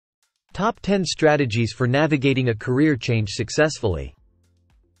Top 10 Strategies for Navigating a Career Change Successfully.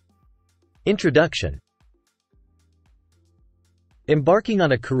 Introduction. Embarking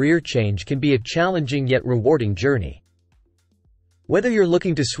on a career change can be a challenging yet rewarding journey. Whether you're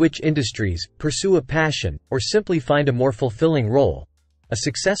looking to switch industries, pursue a passion, or simply find a more fulfilling role, a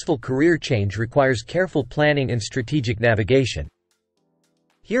successful career change requires careful planning and strategic navigation.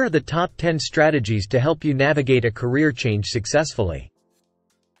 Here are the top 10 strategies to help you navigate a career change successfully.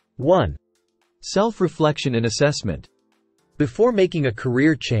 1. Self-reflection and assessment. Before making a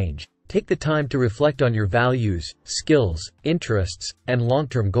career change, take the time to reflect on your values, skills, interests, and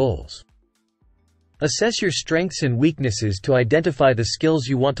long-term goals. Assess your strengths and weaknesses to identify the skills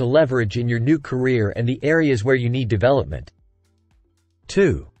you want to leverage in your new career and the areas where you need development.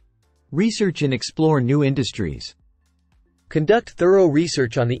 2. Research and explore new industries. Conduct thorough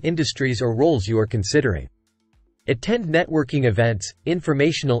research on the industries or roles you are considering. Attend networking events,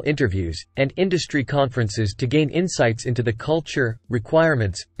 informational interviews, and industry conferences to gain insights into the culture,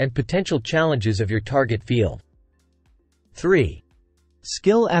 requirements, and potential challenges of your target field. 3.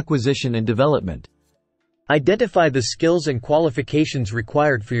 Skill acquisition and development. Identify the skills and qualifications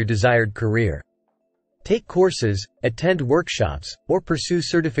required for your desired career. Take courses, attend workshops, or pursue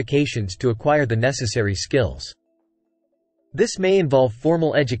certifications to acquire the necessary skills. This may involve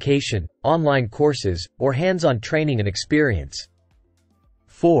formal education, online courses, or hands-on training and experience.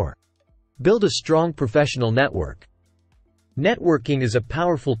 4. Build a strong professional network. Networking is a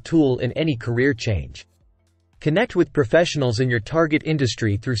powerful tool in any career change. Connect with professionals in your target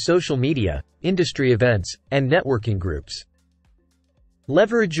industry through social media, industry events, and networking groups.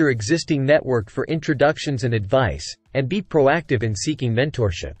 Leverage your existing network for introductions and advice, and be proactive in seeking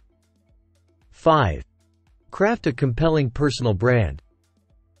mentorship. 5. Craft a compelling personal brand.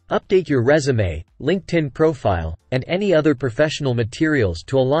 Update your resume, LinkedIn profile, and any other professional materials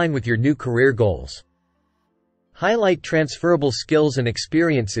to align with your new career goals. Highlight transferable skills and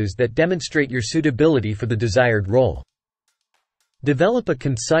experiences that demonstrate your suitability for the desired role. Develop a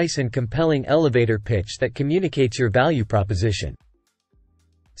concise and compelling elevator pitch that communicates your value proposition.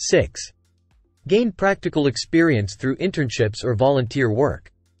 6. Gain practical experience through internships or volunteer work.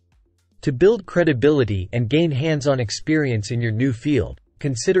 To build credibility and gain hands-on experience in your new field,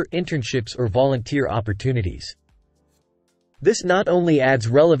 consider internships or volunteer opportunities. This not only adds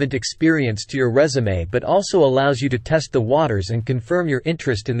relevant experience to your resume but also allows you to test the waters and confirm your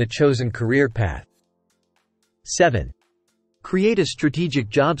interest in the chosen career path. 7. Create a strategic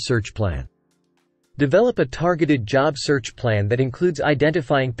job search plan. Develop a targeted job search plan that includes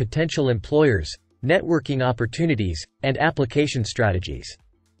identifying potential employers, networking opportunities, and application strategies.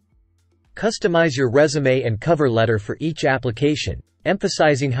 Customize your resume and cover letter for each application,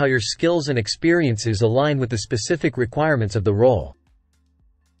 emphasizing how your skills and experiences align with the specific requirements of the role.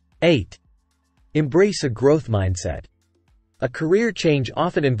 8. Embrace a growth mindset. A career change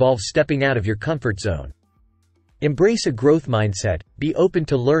often involves stepping out of your comfort zone. Embrace a growth mindset, be open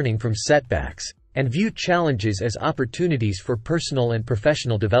to learning from setbacks, and view challenges as opportunities for personal and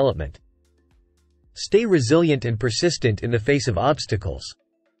professional development. Stay resilient and persistent in the face of obstacles.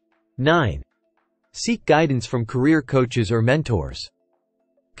 9. Seek guidance from career coaches or mentors.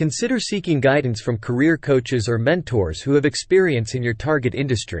 Consider seeking guidance from career coaches or mentors who have experience in your target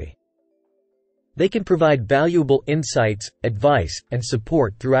industry. They can provide valuable insights, advice, and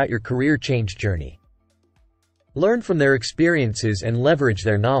support throughout your career change journey. Learn from their experiences and leverage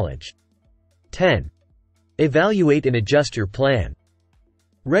their knowledge. 10. Evaluate and adjust your plan.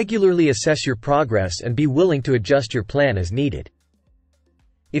 Regularly assess your progress and be willing to adjust your plan as needed.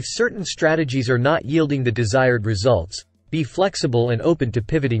 If certain strategies are not yielding the desired results, be flexible and open to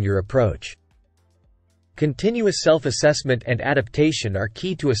pivoting your approach. Continuous self-assessment and adaptation are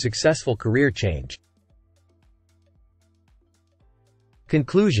key to a successful career change.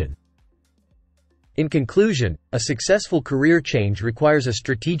 Conclusion. In conclusion, a successful career change requires a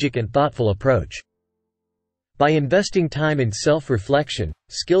strategic and thoughtful approach. By investing time in self-reflection,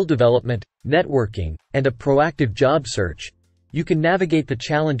 skill development, networking, and a proactive job search, you can navigate the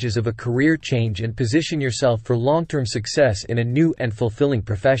challenges of a career change and position yourself for long-term success in a new and fulfilling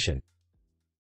profession.